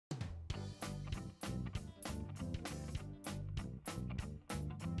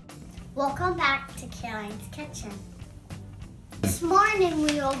Welcome back to Caroline's Kitchen. This morning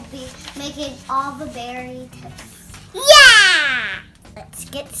we will be making all the berry toast. Yeah! Let's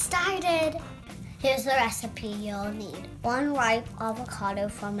get started. Here's the recipe you'll need. 1 ripe avocado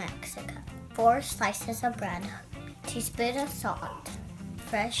from Mexico, 4 slices of bread, teaspoon of salt,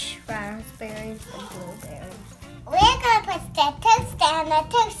 fresh raspberries and blueberries. We're going to put the toaster on the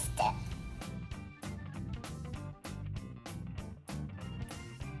toaster.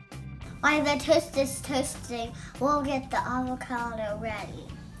 While the toast is toasting, we'll get the avocado ready.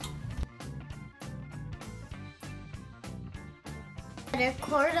 Put a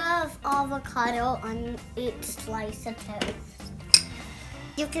quarter of avocado on each slice of toast.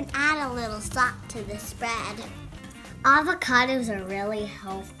 You can add a little salt to the spread. Avocados are really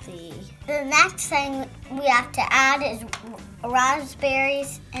healthy. The next thing we have to add is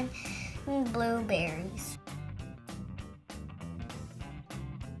raspberries and blueberries.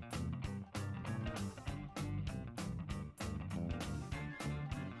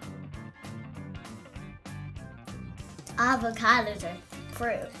 Avocados are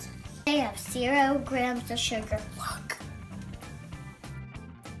fruit. They have 0 grams of sugar. Look.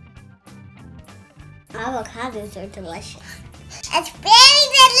 Avocados are delicious. It's very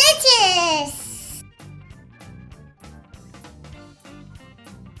delicious!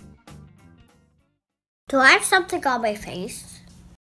 Do I have something on my face?